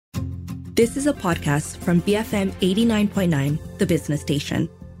This is a podcast from BFM 89.9, the business station.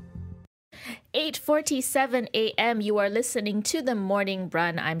 8:47 a.m. You are listening to The Morning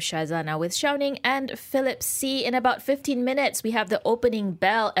Run. I'm Shazana with Xiaoning and Philip C. In about 15 minutes, we have the opening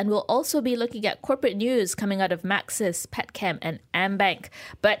bell, and we'll also be looking at corporate news coming out of Maxis, Petchem, and AmBank.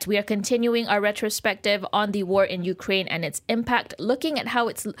 But we are continuing our retrospective on the war in Ukraine and its impact, looking at how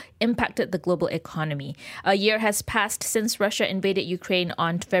it's impacted the global economy. A year has passed since Russia invaded Ukraine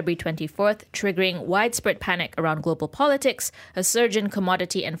on February 24th, triggering widespread panic around global politics, a surge in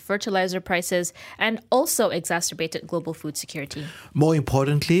commodity and fertilizer prices, and also exacerbated global food security. More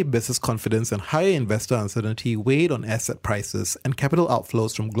importantly, business confidence and higher investor uncertainty weighed on asset prices and capital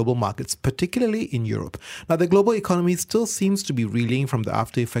outflows from global markets, particularly in Europe. Now, the global economy still seems to be reeling from the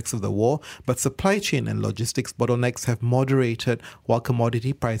after effects of the war, but supply chain and logistics bottlenecks have moderated, while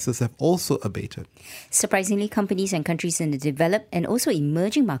commodity prices have also abated. Surprisingly, companies and countries in the developed and also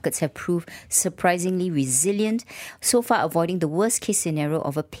emerging markets have proved surprisingly resilient, so far avoiding the worst-case scenario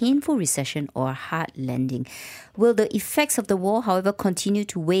of a painful recession or hard landing. Will the effects of the war, however, continue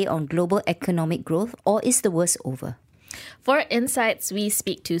to weigh on global economic growth, or is the worst over? For insights, we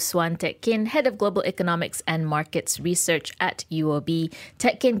speak to Suan Teck Kin, Head of Global Economics and Markets Research at UOB.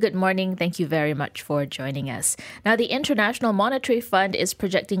 Teck Kin, good morning. Thank you very much for joining us. Now, the International Monetary Fund is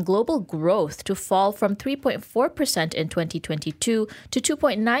projecting global growth to fall from 3.4% in 2022 to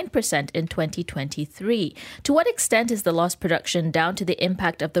 2.9% in 2023. To what extent is the lost production down to the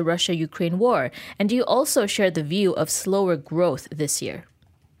impact of the Russia-Ukraine war? And do you also share the view of slower growth this year?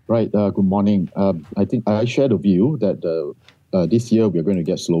 Right. Good morning. I think I share the view that this year we're going to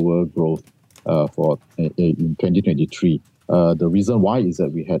get slower growth in 2023. The reason why is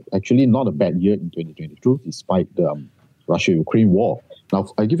that we had actually not a bad year in 2022 despite the Russia-Ukraine war. Now,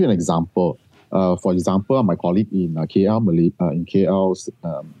 I'll give you an example. For example, my colleague in KL is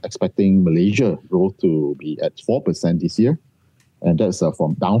expecting Malaysia growth to be at 4% this year, and that's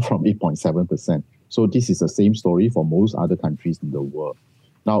down from 8.7%. So this is the same story for most other countries in the world.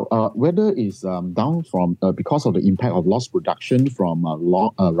 Now, whether it's down from because of the impact of lost production from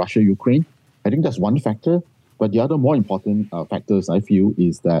Russia-Ukraine, I think that's one factor. But the other more important factors, I feel,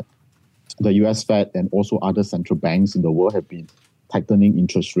 is that the US Fed and also other central banks in the world have been tightening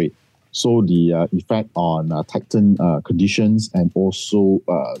interest rate. So the effect on tightened conditions and also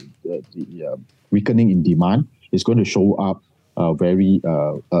the weakening in demand is going to show up a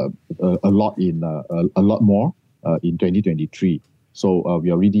lot more in 2023. So we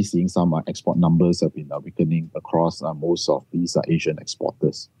are already seeing some export numbers have been weakening across most of these Asian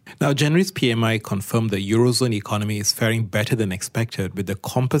exporters. Now, January's PMI confirmed the Eurozone economy is faring better than expected, with the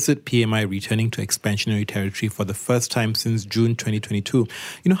composite PMI returning to expansionary territory for the first time since June 2022.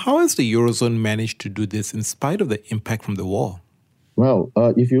 How has the Eurozone managed to do this in spite of the impact from the war? Well,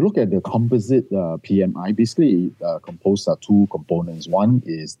 if you look at the composite PMI, basically composed of two components. One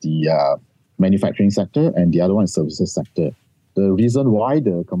is the manufacturing sector and the other one is services sector. The reason why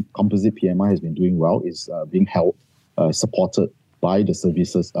the composite PMI has been doing well is being supported by the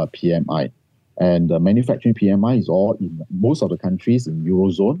services PMI. And the manufacturing PMI is all in most of the countries in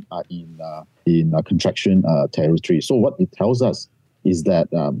Eurozone are in contraction territory. So what it tells us is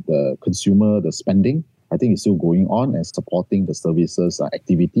that the consumer, the spending, I think is still going on and supporting the services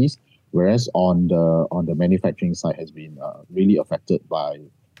activities, whereas on the manufacturing side has been really affected by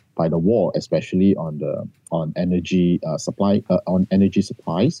the war, especially on energy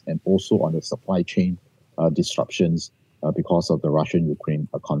supplies and also on the supply chain disruptions because of the Russian-Ukraine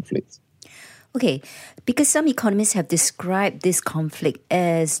conflict. Okay, because some economists have described this conflict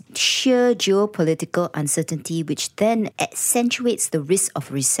as sheer geopolitical uncertainty, which then accentuates the risk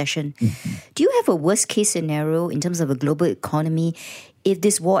of recession. Mm-hmm. Do you have a worst-case scenario in terms of a global economy if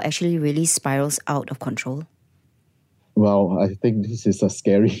this war actually really spirals out of control? Well, I think this is a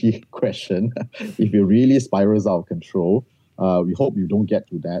scary question. If it really spirals out of control, we hope you don't get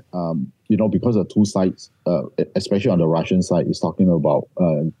to that. Because of two sides, especially on the Russian side, is talking about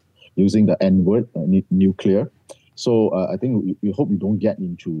using the N word, nuclear. So I think we hope we don't get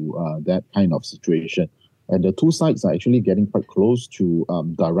into that kind of situation. And the two sides are actually getting quite close to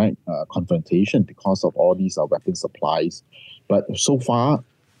direct confrontation because of all these weapon supplies. But so far,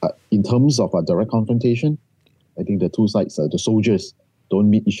 in terms of direct confrontation, I think the two sides, the soldiers don't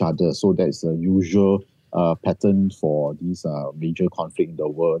meet each other. So that's the usual pattern for these major conflict in the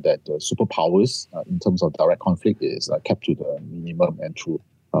world, that the superpowers, in terms of direct conflict, is kept to the minimum and through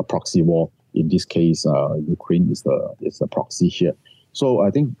proxy war. In this case, Ukraine is the proxy here. So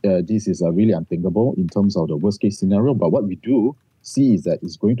I think this is really unthinkable in terms of the worst case scenario. But what we do see is that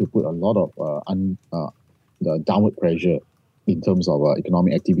it's going to put a lot of the downward pressure in terms of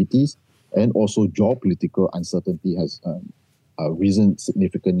economic activities. and also geopolitical uncertainty has risen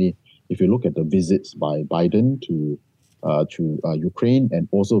significantly. If you look at the visits by Biden to Ukraine, and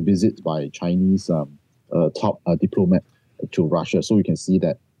also visits by Chinese top diplomat to Russia, so we can see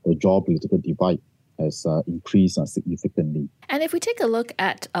that the geopolitical divide has increased significantly. And if we take a look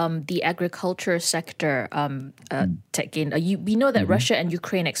at the agriculture sector, Tek Kin, we know that Russia and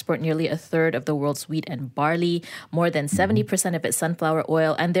Ukraine export nearly a third of the world's wheat and barley, more than 70% of its sunflower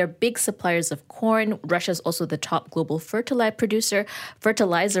oil, and they're big suppliers of corn. Russia's also the top global fertilizer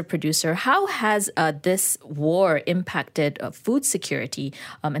producer. How has this war impacted food security,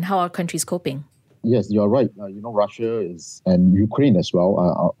 and how are countries coping? Yes, you're right. Russia and Ukraine as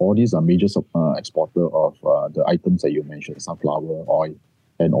well. All these are major exporter of the items that you mentioned, sunflower oil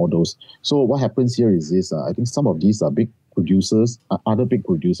and all those. So what happens here is this. I think some of these are big producers, other big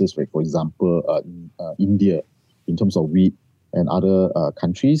producers, like for example, India, in terms of wheat, and other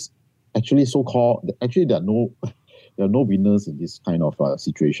countries. Actually, there are no winners in this kind of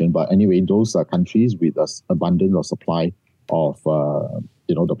situation. But anyway, those are countries with abundance of supply of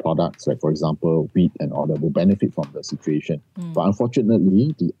the products, like for example wheat and all that, will benefit from the situation. But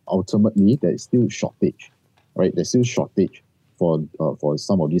unfortunately, ultimately there is still shortage, right? There's still shortage for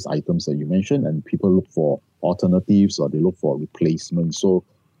some of these items that you mentioned, and people look for alternatives or they look for replacements. So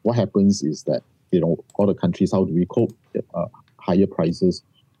what happens is that all the countries, how do we cope? Higher prices,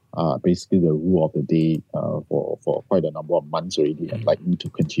 basically the rule of the day for quite a number of months already, and likely to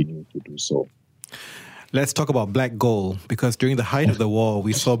continue to do so. Let's talk about black gold, because during the height of the war,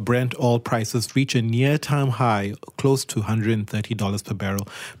 we saw Brent oil prices reach a near-time high, close to $130 per barrel.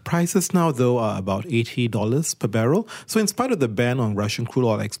 Prices now, though, are about $80 per barrel. So in spite of the ban on Russian crude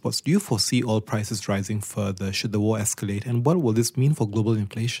oil exports, do you foresee oil prices rising further should the war escalate? And what will this mean for global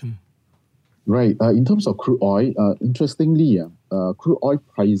inflation? Right. In terms of crude oil, interestingly, crude oil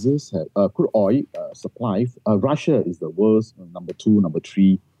prices, crude oil supply, Russia is the world's number 2, number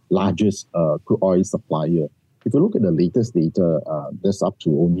 3 largest crude oil supplier. If you look at the latest data, that's up to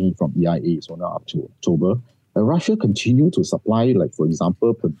only from EIA, so now up to October. Russia continued to supply, like for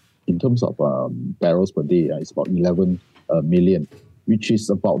example, in terms of barrels per day, it's about 11 million, which is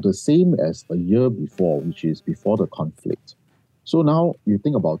about the same as a year before, which is before the conflict. So now you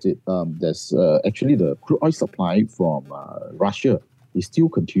think about it, there's actually the crude oil supply from Russia is still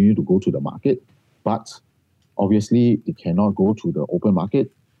continue to go to the market, but obviously it cannot go to the open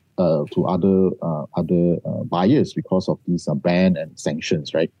market to other buyers because of these ban and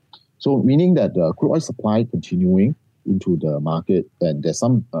sanctions, right? So meaning that the crude oil supply continuing into the market, and there's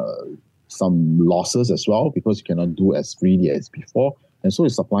some losses as well because you cannot do as freely as before, and so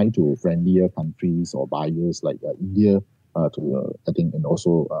it's supplying to friendlier countries or buyers like India, I think, and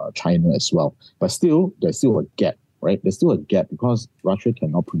also China as well. But still, there's still a gap, right? There's still a gap because Russia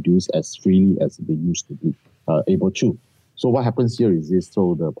cannot produce as freely as they used to be able to. So what happens here is this: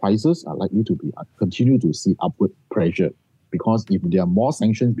 so the prices are likely to continue to see upward pressure, because if there are more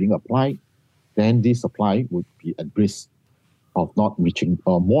sanctions being applied, then this supply would be at risk of not reaching,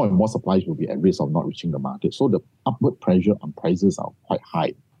 or more and more supplies will be at risk of not reaching the market. So the upward pressure on prices are quite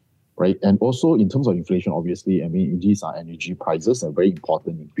high, right? And also in terms of inflation, obviously, I mean, these are energy prices, a very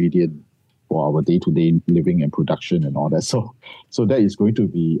important ingredient for our day-to-day living and production and all that. So that is going to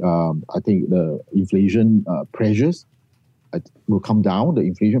be, I think, the inflation pressures will come down, the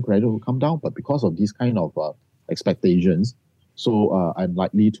inflation pressure will come down, but because of these kind of expectations, so I'm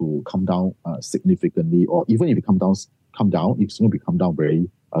likely to come down significantly, or even if it come down, it's going to come down very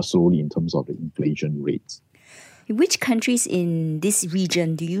slowly in terms of the inflation rates. Which countries in this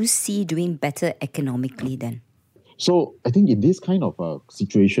region do you see doing better economically then? So I think in this kind of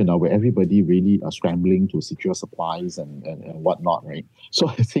situation where everybody really are scrambling to secure supplies and whatnot, right? So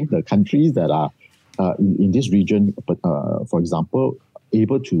I think the countries that are in this region, for example,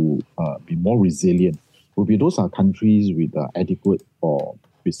 able to be more resilient will be those are countries with adequate or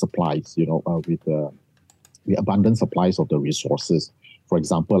with supplies, with abundant supplies of the resources. For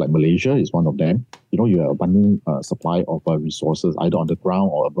example, like Malaysia is one of them. You have abundant supply of resources either on the ground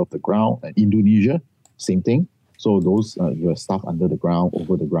or above the ground. And Indonesia, same thing. So those you have stuff under the ground,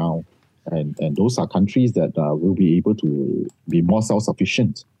 over the ground, and those are countries that will be able to be more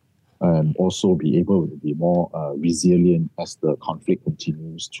self-sufficient and also be able to be more resilient as the conflict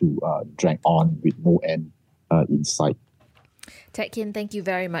continues to drag on with no end in sight. Tek Kin, thank you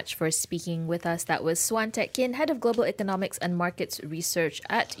very much for speaking with us. That was Suan Tek Kin, Head of Global Economics and Markets Research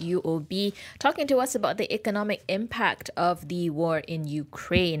at UOB, talking to us about the economic impact of the war in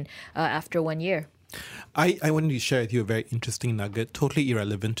Ukraine after 1 year. I wanted to share with you a very interesting nugget, totally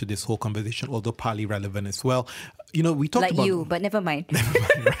irrelevant to this whole conversation, although partly relevant as well. We talked like about... you, but never mind.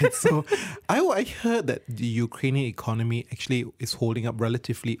 Right. So I heard that the Ukrainian economy actually is holding up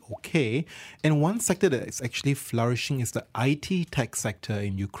relatively okay. And one sector that is actually flourishing is the IT tech sector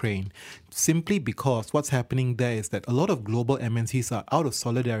in Ukraine. Simply because what's happening there is that a lot of global MNCs are out of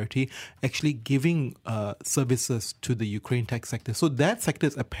solidarity actually giving services to the Ukraine tech sector. So that sector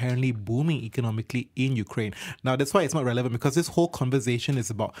is apparently booming economically in Ukraine. Now, that's why it's not relevant, because this whole conversation is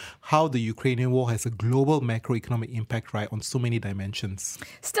about how the Ukrainian war has a global macroeconomic impact, right, on so many dimensions.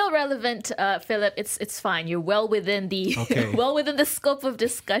 Still relevant, Philip. It's fine. You're well within the well within the scope of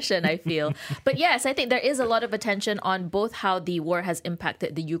discussion, I feel. But yes, I think there is a lot of attention on both how the war has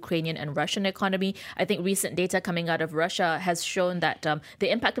impacted the Ukrainian and Russian economy. I think recent data coming out of Russia has shown that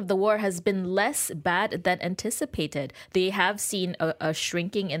the impact of the war has been less bad than anticipated. They have seen a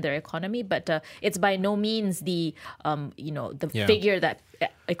shrinking in their economy, but it's by no means the figure that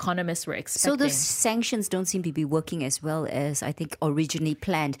economists were expecting. So those sanctions don't seem to be working as well as I think originally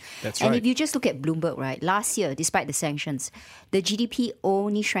planned. That's and right. if you just look at Bloomberg, right, last year, despite the sanctions, the GDP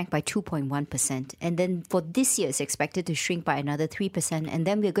only shrank by 2.1%. And then for this year, it's expected to shrink by another 3%. And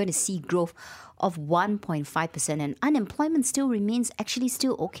then we're going to see growth of 1.5%. And unemployment still remains actually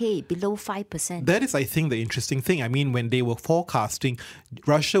still okay, below 5%. That is, I think, the interesting thing. I mean, when they were forecasting,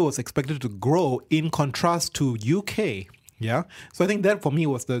 Russia was expected to grow in contrast to UK. Yeah. So I think that for me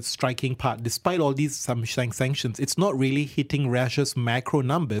was the striking part. Despite all these sanctions, it's not really hitting Russia's macro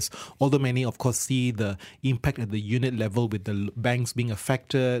numbers, although many, of course, see the impact at the unit level with the banks being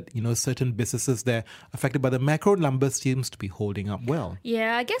affected, certain businesses there affected, but the macro numbers seems to be holding up well.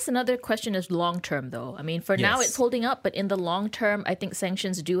 Yeah, I guess another question is long-term, though. I mean, for now it's holding up, but in the long term, I think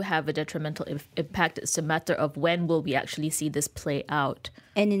sanctions do have a detrimental impact. It's a matter of when will we actually see this play out.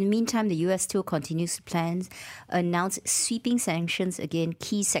 And in the meantime, the US still continues to announce sweeping sanctions against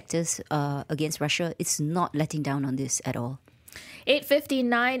key sectors against Russia. It's not letting down on this at all.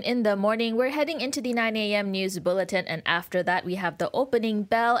 8:59 in the morning. We're heading into the 9 a.m. news bulletin, and after that, we have the opening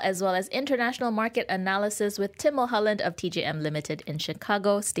bell as well as international market analysis with Tim Mulholland of TJM Limited in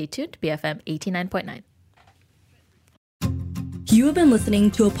Chicago. Stay tuned, BFM 89.9. You have been listening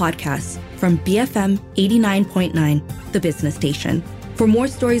to a podcast from BFM 89.9, the business station. For more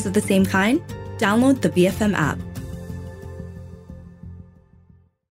stories of the same kind, download the BFM app.